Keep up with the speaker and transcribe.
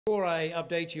Before I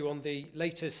update you on the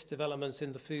latest developments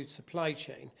in the food supply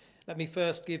chain, let me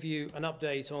first give you an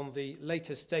update on the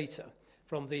latest data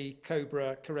from the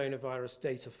COBRA coronavirus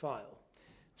data file.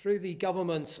 Through the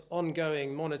government's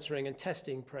ongoing monitoring and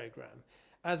testing programme,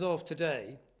 as of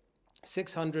today,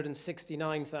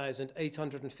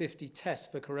 669,850 tests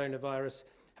for coronavirus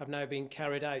have now been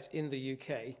carried out in the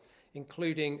UK,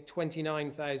 including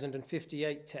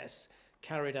 29,058 tests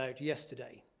carried out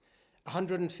yesterday.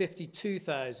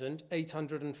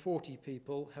 152,840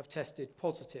 people have tested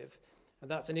positive, and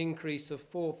that's an increase of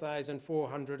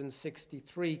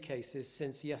 4,463 cases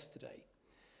since yesterday.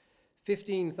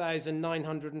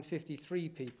 15,953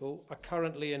 people are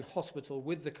currently in hospital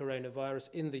with the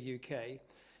coronavirus in the UK,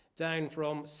 down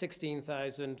from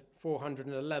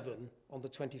 16,411 on the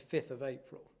 25th of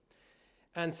April.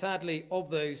 And sadly,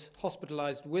 of those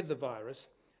hospitalised with the virus,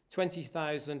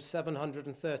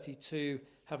 20,732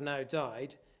 have now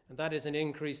died, and that is an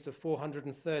increase of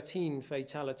 413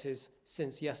 fatalities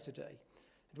since yesterday.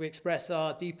 And we express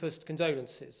our deepest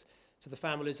condolences to the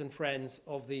families and friends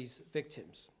of these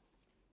victims.